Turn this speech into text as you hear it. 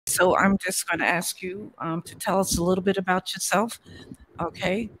So I'm just going to ask you to tell us a little bit about yourself.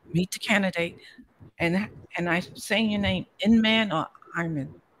 Okay, meet the candidate, and I'm saying your name, Inman or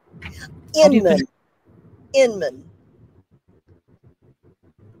Iman. How do you Inman. Inman.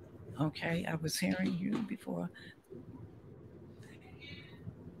 Okay, I was hearing you before.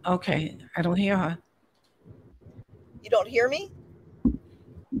 Okay, I don't hear her. You don't hear me?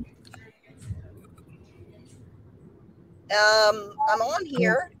 I'm on Oh,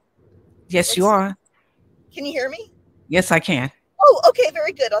 here. yes, you Let's see. are. Can you hear me? Yes, I can. Oh, okay,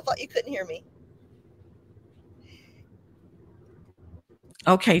 very good. I thought you couldn't hear me.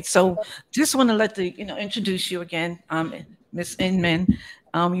 Okay, so just want to let the introduce you again, Miss Inman.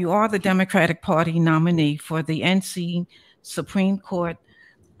 You are the Democratic Party nominee for the NC Supreme Court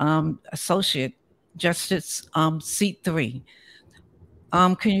Associate Justice seat 3.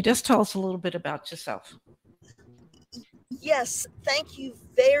 Can you just tell us a little bit about yourself? Yes, thank you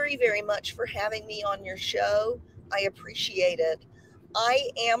very, very much for having me on your show. I appreciate it. I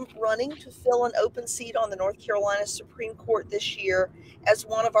am running to fill an open seat on the North Carolina Supreme Court this year as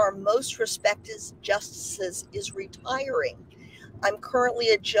one of our most respected justices is retiring. I'm currently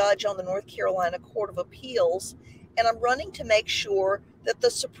a judge on the North Carolina Court of Appeals, and I'm running to make sure that the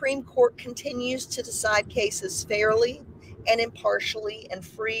Supreme Court continues to decide cases fairly and impartially and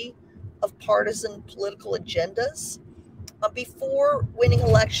free of partisan political agendas. Before winning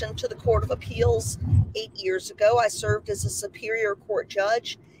election to the Court of Appeals 8 years ago, I served as a Superior Court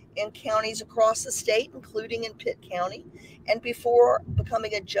judge in counties across the state, including in Pitt County. And before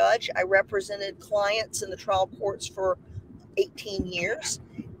becoming a judge, I represented clients in the trial courts for 18 years.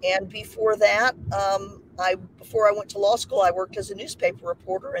 And before that, before I went to law school, I worked as a newspaper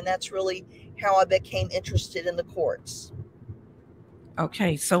reporter, and that's really how I became interested in the courts.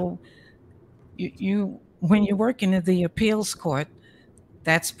 Okay, so you when you're working in the appeals court,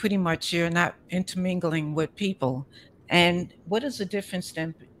 that's pretty much you're not intermingling with people. And what is the difference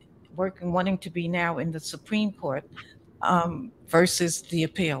then wanting to be now in the Supreme Court versus the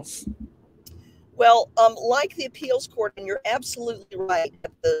appeals? Well, like the appeals court, and you're absolutely right,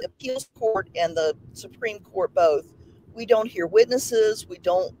 the appeals court and the Supreme Court both, we don't hear witnesses, we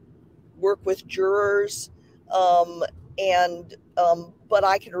don't work with jurors, but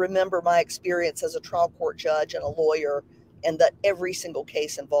I can remember my experience as a trial court judge and a lawyer, and that every single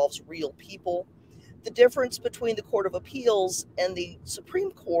case involves real people. The difference between the Court of Appeals and the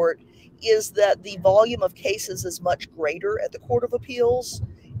Supreme Court is that the volume of cases is much greater at the Court of Appeals.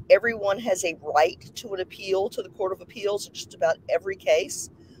 Everyone has a right to an appeal to the Court of Appeals in just about every case.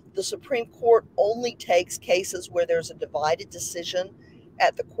 The Supreme Court only takes cases where there's a divided decision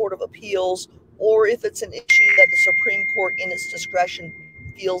at the Court of Appeals, or if it's an issue that the Supreme Court, in its discretion,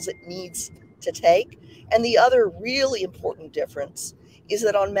 feels it needs to take. And the other really important difference is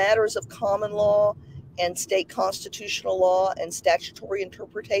that on matters of common law and state constitutional law and statutory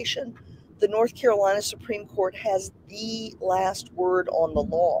interpretation, the North Carolina Supreme Court has the last word on the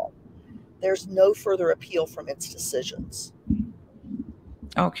law. There's no further appeal from its decisions.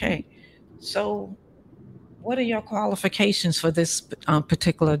 Okay, so what are your qualifications for this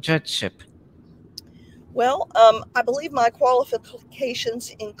particular judgeship? Well, I believe my qualifications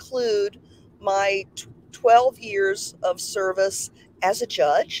include my 12 years of service as a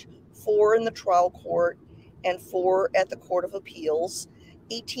judge, 4 in the trial court and 4 at the Court of Appeals,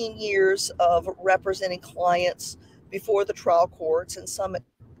 18 years of representing clients before the trial courts and some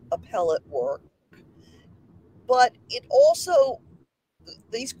appellate work. But it also,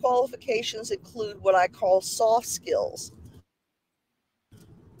 these qualifications include what I call soft skills,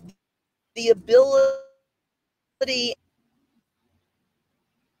 the ability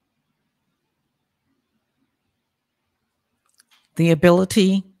The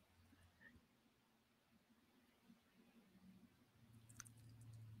ability.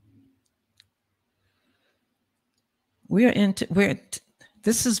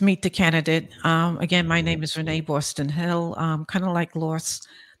 This is Meet the Candidate. Again, my name is Renee Boston Hill, kind of like Lost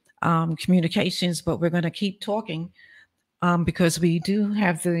Communications, but we're going to keep talking because we do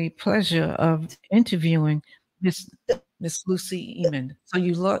have the pleasure of interviewing Miss Lucy Eman. So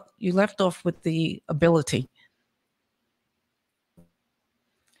you left off with the ability.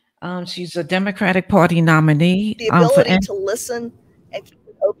 She's a Democratic Party nominee. the ability to listen and keep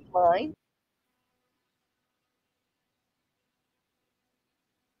an open mind.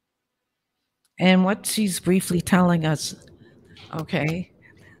 And what she's briefly telling us, okay,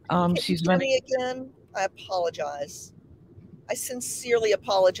 Can you she's hear running. me again? I apologize. I sincerely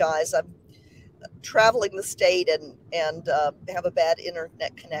apologize. I'm traveling the state and have a bad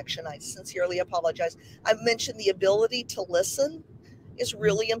internet connection. I sincerely apologize. I mentioned the ability to listen is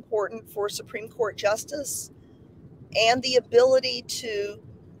really important for Supreme Court justice, and the ability to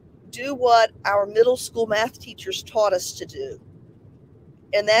do what our middle school math teachers taught us to do,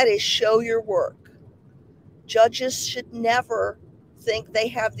 and that is show your work. Judges should never think they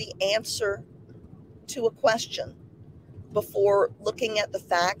have the answer to a question before looking at the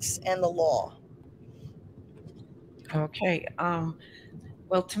facts and the law. Okay.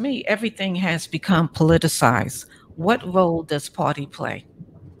 Well, to me, everything has become politicized. What role does party play?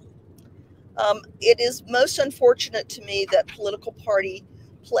 It is most unfortunate to me that political party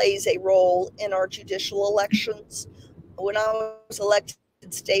plays a role in our judicial elections. When I was elected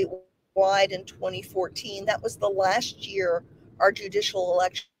statewide in 2014, that was the last year our judicial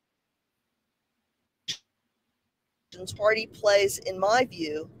elections party plays, in my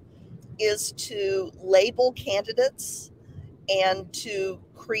view, is to label candidates and to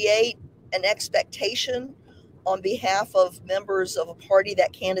create an expectation on behalf of members of a party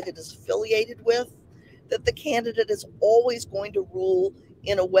that candidate is affiliated with, that the candidate is always going to rule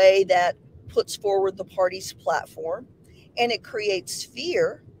in a way that puts forward the party's platform. And it creates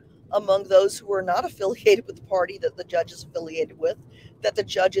fear among those who are not affiliated with the party that the judge is affiliated with, that the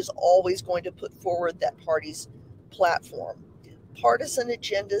judge is always going to put forward that party's platform. Partisan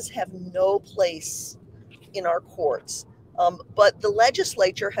agendas have no place in our courts. But the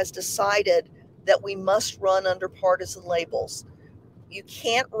legislature has decided that we must run under partisan labels. You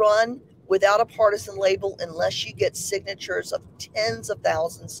can't run without a partisan label unless you get signatures of tens of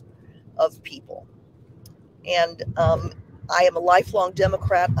thousands of people. And I am a lifelong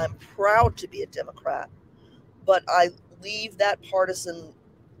Democrat. I'm proud to be a Democrat, but I leave that partisan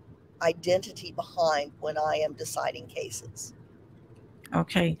identity behind when I am deciding cases.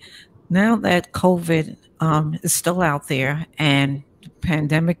 Okay. Now that COVID is still out there and the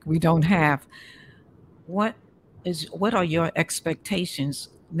pandemic we don't have, what what are your expectations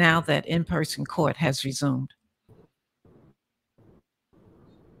now that in-person court has resumed?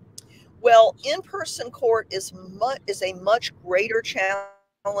 Well, in-person court is a much greater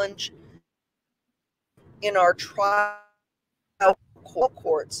challenge in our trial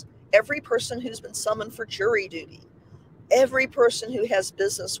courts. Every person who's been summoned for jury duty, every person who has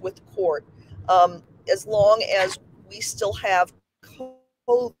business with the court, as long as we still have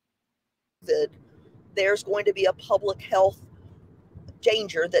COVID, there's going to be a public health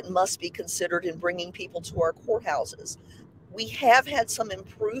danger that must be considered in bringing people to our courthouses. We have had some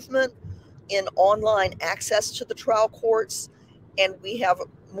improvement in online access to the trial courts, and we have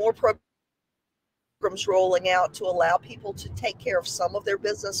more programs rolling out to allow people to take care of some of their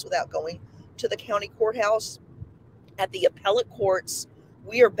business without going to the county courthouse. At the appellate courts,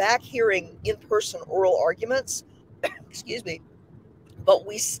 we are back hearing in-person oral arguments, excuse me, but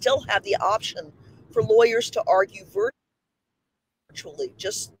we still have the option for lawyers to argue virtually,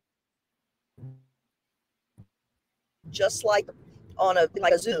 just like on a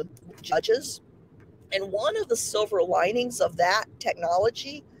Zoom with judges. And one of the silver linings of that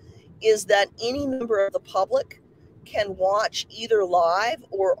technology is that any member of the public can watch either live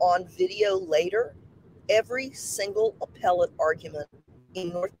or on video later every single appellate argument in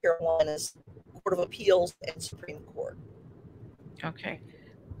North Carolina's Court of Appeals and Supreme Court. Okay.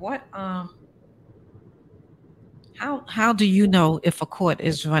 What how do you know if a court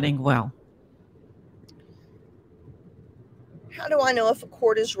is running well? How do I know if a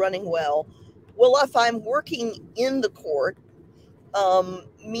court is running well? Well, if I'm working in the court,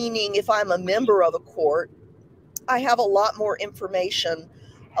 meaning if I'm a member of a court, I have a lot more information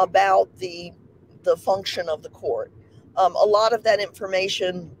about the function of the court. A lot of that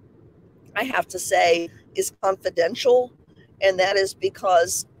information, I have to say, is confidential, and that is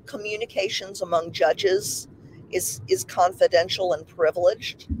because communications among judges is confidential and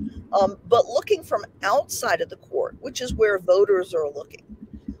privileged. But looking from outside of the court, which is where voters are looking,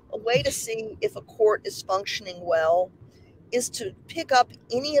 a way to see if a court is functioning well is to pick up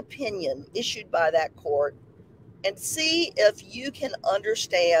any opinion issued by that court and see if you can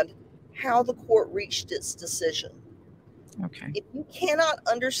understand how the court reached its decision. Okay. If you cannot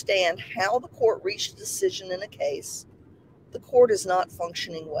understand how the court reached a decision in a case, the court is not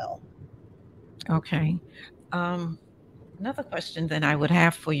functioning well. Okay. Another question that I would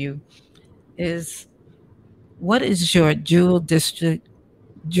have for you is what is your juridical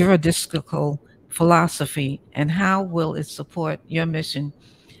philosophy and how will it support your mission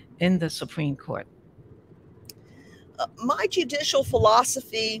in the Supreme Court? My judicial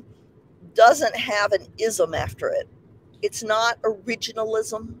philosophy doesn't have an ism after it. It's not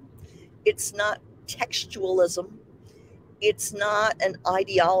originalism. It's not textualism. It's not an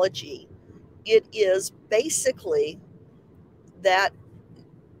ideology. It is basically that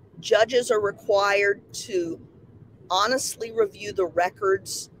Judges are required to honestly review the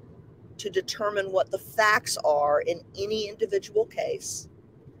records to determine what the facts are in any individual case,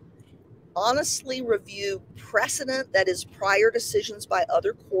 honestly review precedent, that is, prior decisions by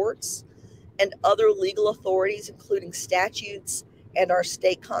other courts and other legal authorities, including statutes and our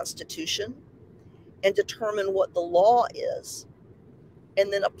state constitution, and determine what the law is,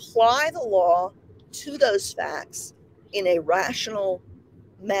 and then apply the law to those facts in a rational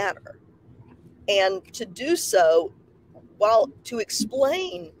manner. And to do so, while to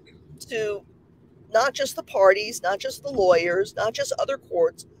explain to not just the parties, not just the lawyers, not just other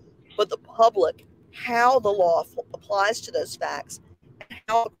courts, but the public, how the law applies to those facts and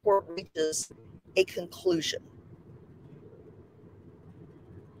how the court reaches a conclusion.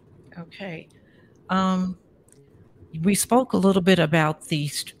 Okay. Um, we spoke a little bit about the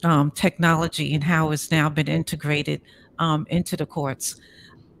technology and how it's now been integrated into the courts.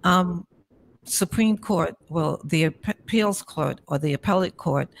 Supreme Court, well, the appeals court or the appellate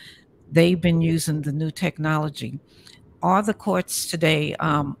court, they've been using the new technology. Are the courts today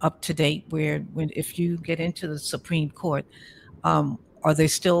up to date where when if you get into the Supreme Court, are they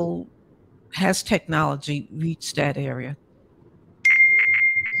still, has technology reached that area?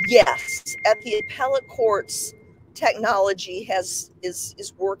 Yes, at the appellate courts, technology is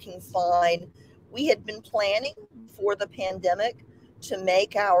working fine. We had been planning for the pandemic to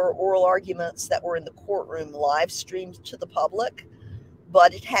make our oral arguments that were in the courtroom live streamed to the public,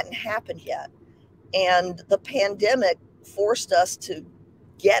 but it hadn't happened yet. And the pandemic forced us to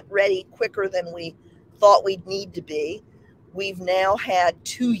get ready quicker than we thought we'd need to be. We've now had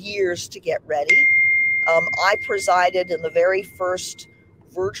 2 years to get ready. I presided in the very first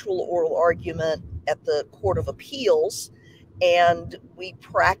virtual oral argument at the Court of Appeals, and we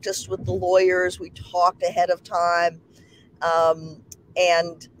practiced with the lawyers. We talked ahead of time, um,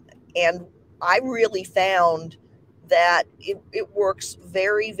 and and I really found that it works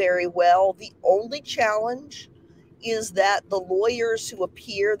very, very well. The only challenge is that the lawyers who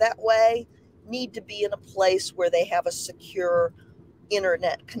appear that way need to be in a place where they have a secure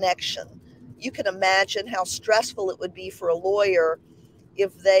internet connection. You can imagine how stressful it would be for a lawyer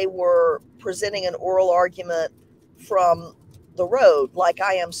if they were presenting an oral argument from the road, like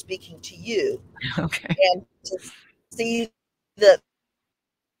I am speaking to you, Okay. and to see that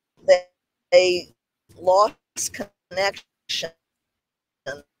they lost connection.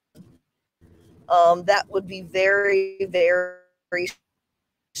 That would be very, very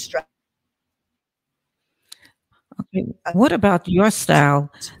stressful. Okay. What about your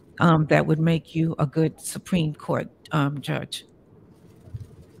style that would make you a good Supreme Court judge?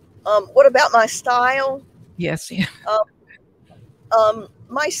 What about my style? Yes. Yeah.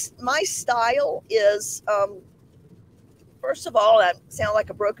 My style is, first of all, I sound like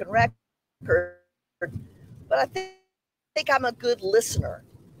a broken record, but I think I'm a good listener.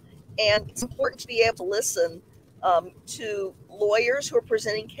 And it's important to be able to listen to lawyers who are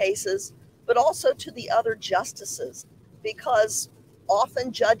presenting cases, but also to the other justices, because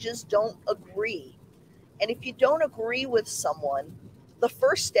often judges don't agree. And if you don't agree with someone, the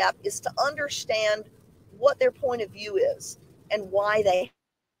first step is to understand what their point of view is and why they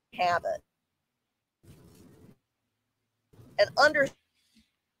have it. And understanding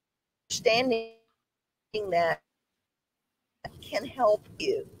that can help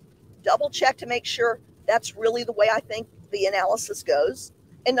you double check to make sure that's really the way I think the analysis goes.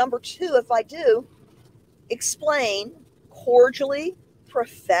 And number two, if I do, explain cordially,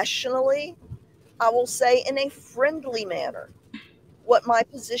 professionally, I will say in a friendly manner, what my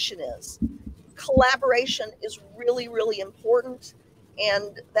position is. Collaboration is really, really important,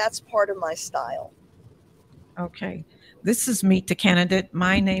 and that's part of my style. Okay. This is Meet the Candidate.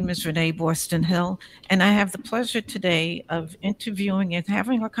 My name is Renee Borston Hill, and I have the pleasure today of interviewing and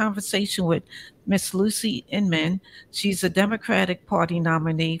having a conversation with Miss Lucy Inman. She's a Democratic Party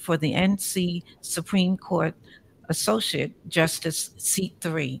nominee for the NC Supreme Court Associate Justice Seat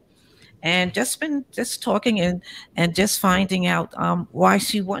 3. And just been just talking and just finding out why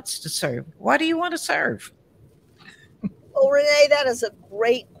she wants to serve. Why do you want to serve? Well, Renee, that is a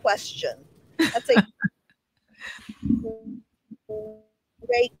great question. That's a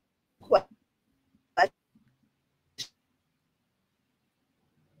great question.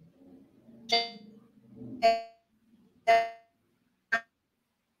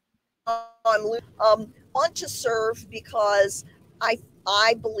 Want to serve because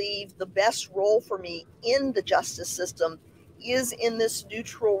I believe the best role for me in the justice system is in this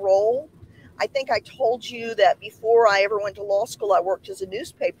neutral role. I think I told you that before I ever went to law school, I worked as a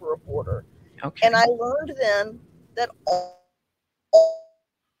newspaper reporter, Okay. and I learned then that all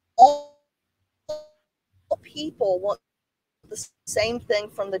people want the same thing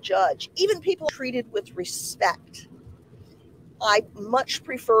from the judge. Even people treated with respect. I much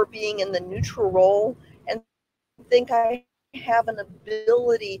prefer being in the neutral role and think I have an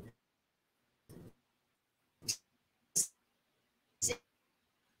ability to see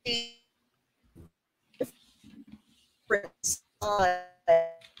different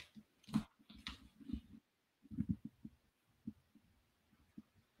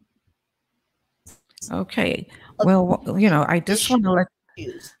Okay. of Well, I just want to let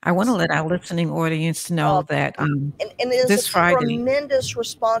issues. I want to let our listening audience know that And it is a this Friday. tremendous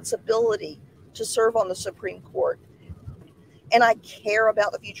responsibility to serve on the Supreme Court. And I care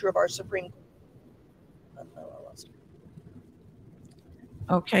about the future of our Supreme Court.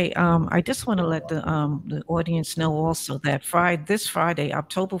 Okay, I just want to let the audience know also that this Friday,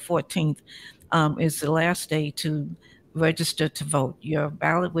 October 14th, is the last day to register to vote. Your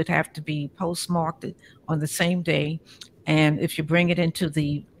ballot would have to be postmarked on the same day, and if you bring it into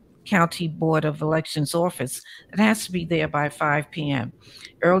the County Board of Elections office, it has to be there by 5 p.m.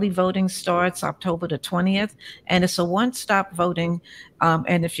 Early voting starts October the 20th, and it's a one-stop voting.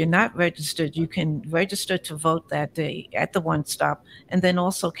 And if you're not registered, you can register to vote that day at the one stop and then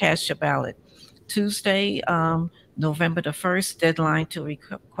also cast your ballot. Tuesday, November the 1st, deadline to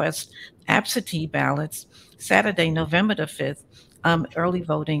request absentee ballots. Saturday, November the 5th, early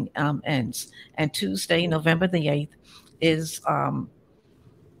voting ends. And is Tuesday, November the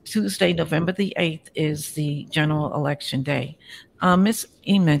 8th is the general election day. Ms.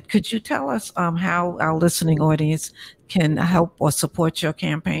 Inman, could you tell us how our listening audience can help or support your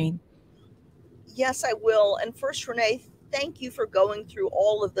campaign? Yes, I will. And first, Renee, thank you for going through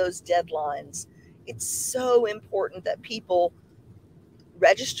all of those deadlines. It's so important that people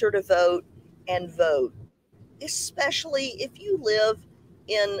register to vote and vote, especially if you live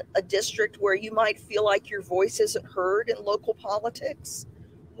in a district where you might feel like your voice isn't heard in local politics.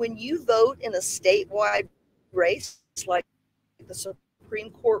 When you vote in a statewide race like the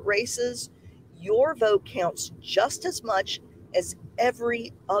Supreme Court races, your vote counts just as much as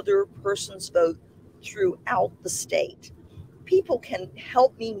every other person's vote throughout the state. People can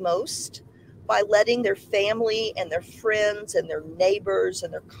help me most by letting their family and their friends and their neighbors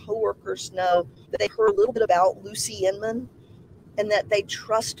and their coworkers know that they heard a little bit about Lucy Inman and that they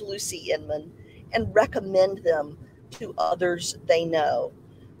trust Lucy Inman and recommend them to others they know.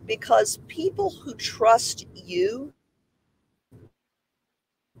 Because people who trust you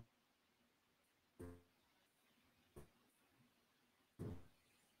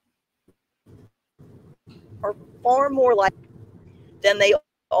are far more likely than they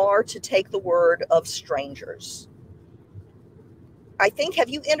are to take the word of strangers. I think, have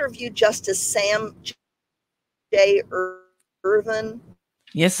you interviewed Justice Sam J. Irvin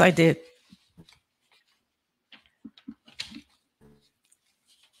Yes, I did.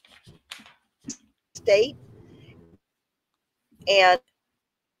 state? And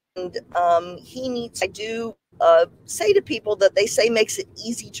he needs, I do say to people that they say makes it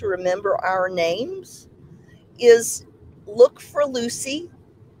easy to remember our names is look for Lucy,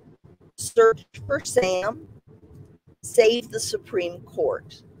 search for Sam, save the Supreme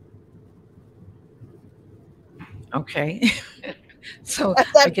Court. Okay. So I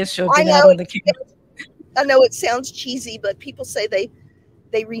That, guess you'll I get out know on it. the camera. I know it sounds cheesy, but people say they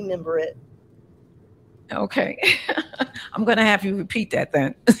remember it. Okay. I'm going to have you repeat that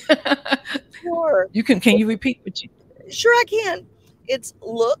then. Sure, Can you repeat what you? sure I can. It's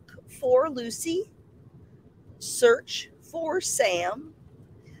look for Lucy, search for Sam,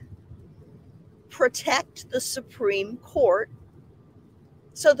 protect the Supreme Court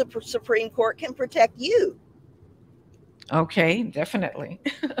so the Supreme Court can protect you. Okay, definitely.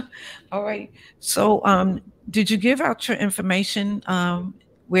 All right. So, did you give out your information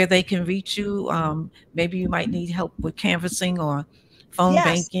where they can reach you? Maybe you might need help with canvassing or phone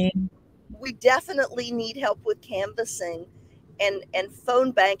Yes, banking. we definitely need help with canvassing and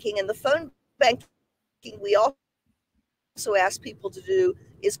phone banking. And the phone banking we also ask people to do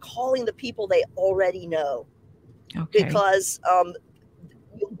is calling the people they already know because Okay.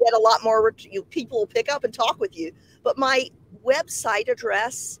 you'll get a lot more people will pick up and talk with you. But my website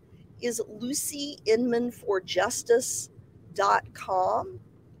address is lucyinmanforjustice.com,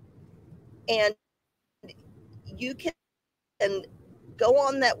 and you can go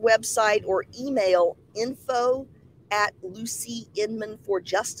on that website or email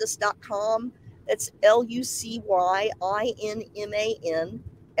info@lucyinmanforjustice.com. That's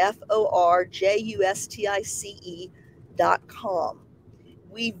LucyInmanforjustice.com.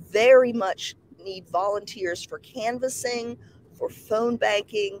 We very much need volunteers for canvassing, for phone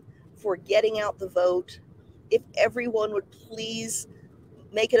banking, for getting out the vote. if everyone would please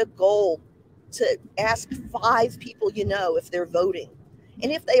make it a goal to ask 5 people you know if they're voting.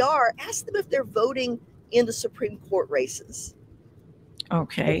 And if they are, ask them if they're voting in the Supreme Court races. And if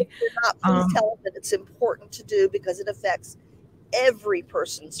Okay. they're not, please Um, tell them that it's important to do because it affects every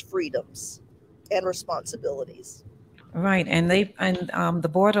person's freedoms and responsibilities. right. And the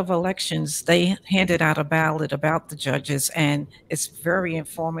Board of Elections, they handed out a ballot about the judges, and it's very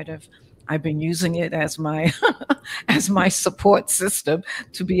informative. I've been using it as my as my support system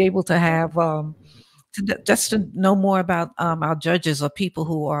to be able to have just to know more about our judges or people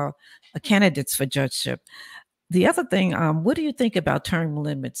who are candidates for judgeship. The other thing, what do you think about term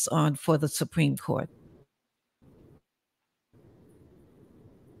limits on for the Supreme Court?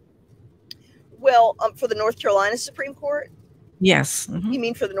 Well, for the North Carolina Supreme Court, Yes. Hmm. you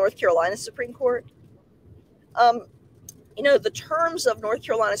mean for the North Carolina Supreme Court? Um, the terms of North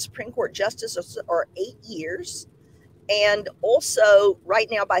Carolina Supreme Court justices are 8 years. And also, right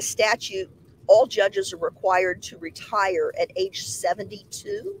now, by statute, all judges are required to retire at age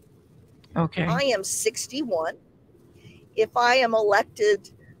 72. Okay. I am 61. If I am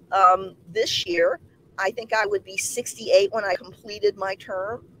elected this year, I think I would be 68 when I completed my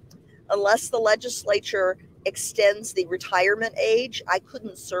term. Unless the legislature extends the retirement age, I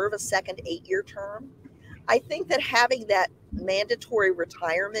couldn't serve a second 8-year term. I think that having that mandatory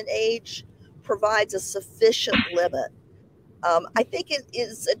retirement age provides a sufficient limit. I think it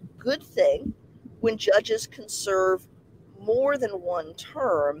is a good thing when judges can serve more than one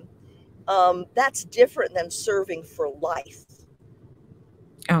term. That's different than serving for life.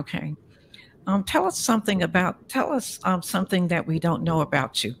 Okay. Tell us something that we don't know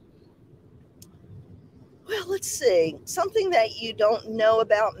about you. Well, let's see. Something that you don't know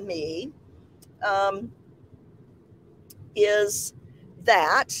about me um, is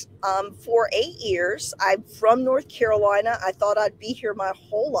that for 8 years, I'm from North Carolina. I thought I'd be here my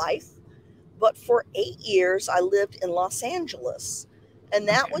whole life. But for 8 years, I lived in Los Angeles. And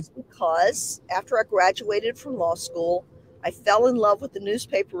that Okay. was because after I graduated from law school, I fell in love with the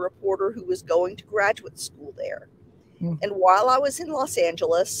newspaper reporter who was going to graduate school there. Mm. And while I was in Los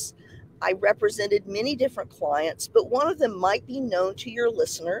Angeles, I represented many different clients, but one of them might be known to your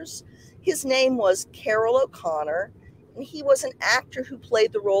listeners. His name was Carroll O'Connor, and he was an actor who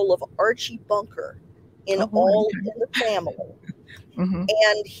played the role of Archie Bunker in Oh boy. All Okay. in the Family. Hmm.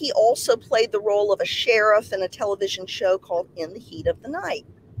 And he also played the role of a sheriff in a television show called In the Heat of the Night.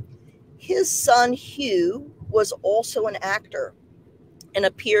 His son, Hugh, was also an actor and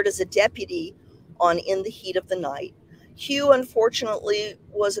appeared as a deputy on In the Heat of the Night. Hugh, unfortunately,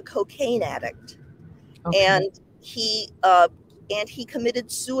 was a cocaine addict, Okay. and he committed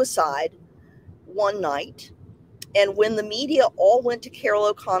suicide one night. And when the media all went to Carroll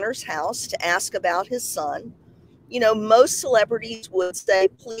O'Connor's house to ask about his son, most celebrities would say,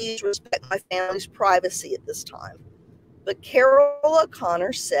 please respect my family's privacy at this time. But Carroll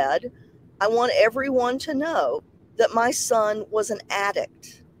O'Connor said, I want everyone to know that my son was an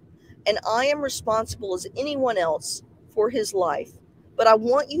addict, and I am responsible as anyone else for his life. But I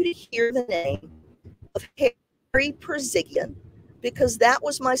want you to hear the name of Harry Perzigian because that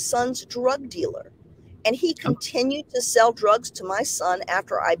was my son's drug dealer. And he Oh, continued to sell drugs to my son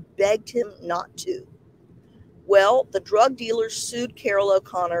after I begged him not to. Well, the drug dealers sued Carroll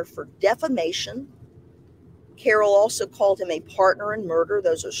O'Connor for defamation. Carroll also called him a partner in murder.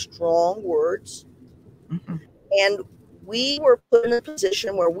 Those are strong words. mhm. And we were put in a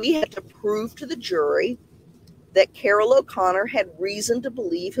position where we had to prove to the jury that Carroll O'Connor had reason to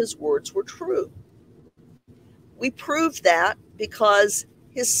believe his words were true. We proved that because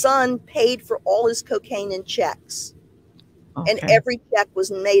his son paid for all his cocaine in checks, and Okay. every check was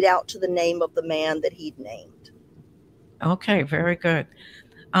made out to the name of the man that he'd named. Okay. Very good.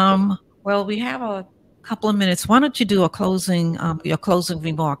 Well, we have a couple of minutes. Why don't you do your closing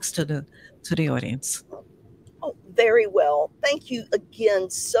remarks to the audience? Oh, very well. Thank you again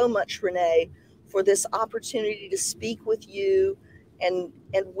so much, Renee, for this opportunity to speak with you and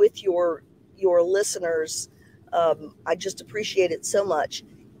with your listeners. I just appreciate it so much.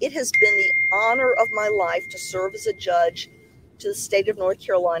 It has been the honor of my life to serve as a judge to the state of North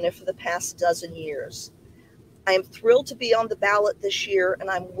Carolina for the past dozen years. I am thrilled to be on the ballot this year, and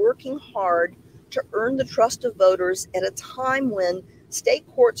I'm working hard to earn the trust of voters at a time when state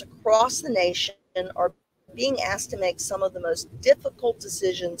courts across the nation are being asked to make some of the most difficult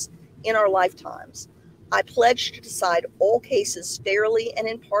decisions in our lifetimes. I pledge to decide all cases fairly and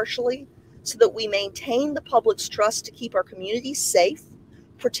impartially so that we maintain the public's trust to keep our communities safe,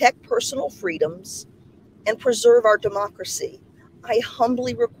 protect personal freedoms, and preserve our democracy. I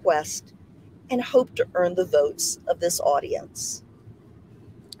humbly request and hope to earn the votes of this audience.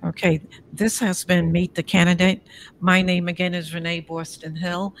 Okay, this has been Meet the Candidate. My name again is Renee Boston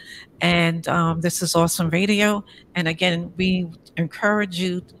Hill, and this is Awesome Radio. And again, we encourage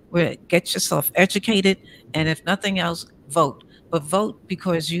you to get yourself educated, and if nothing else, vote. But vote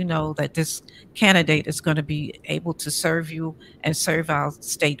because you know that this candidate is going to be able to serve you and serve our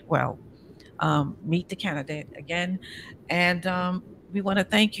state well. Meet the candidate again, and we want to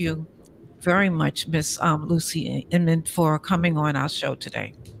thank you very much, Miss Lucy Inman, for coming on our show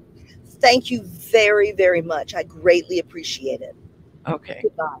today. Thank you very, very much. I greatly appreciate it. Okay.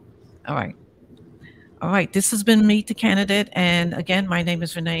 Goodbye. All right. All right. This has been Meet the Candidate. And again, my name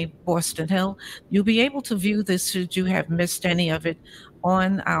is Renee Boston Hill. You'll be able to view this should you have missed any of it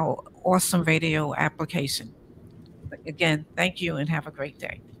on our Awesome Radio application. Again, thank you and have a great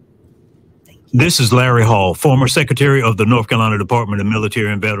day. This is Larry Hall, former Secretary of the North Carolina Department of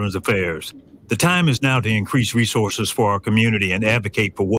Military and Veterans Affairs. The time is now to increase resources for our community and advocate for what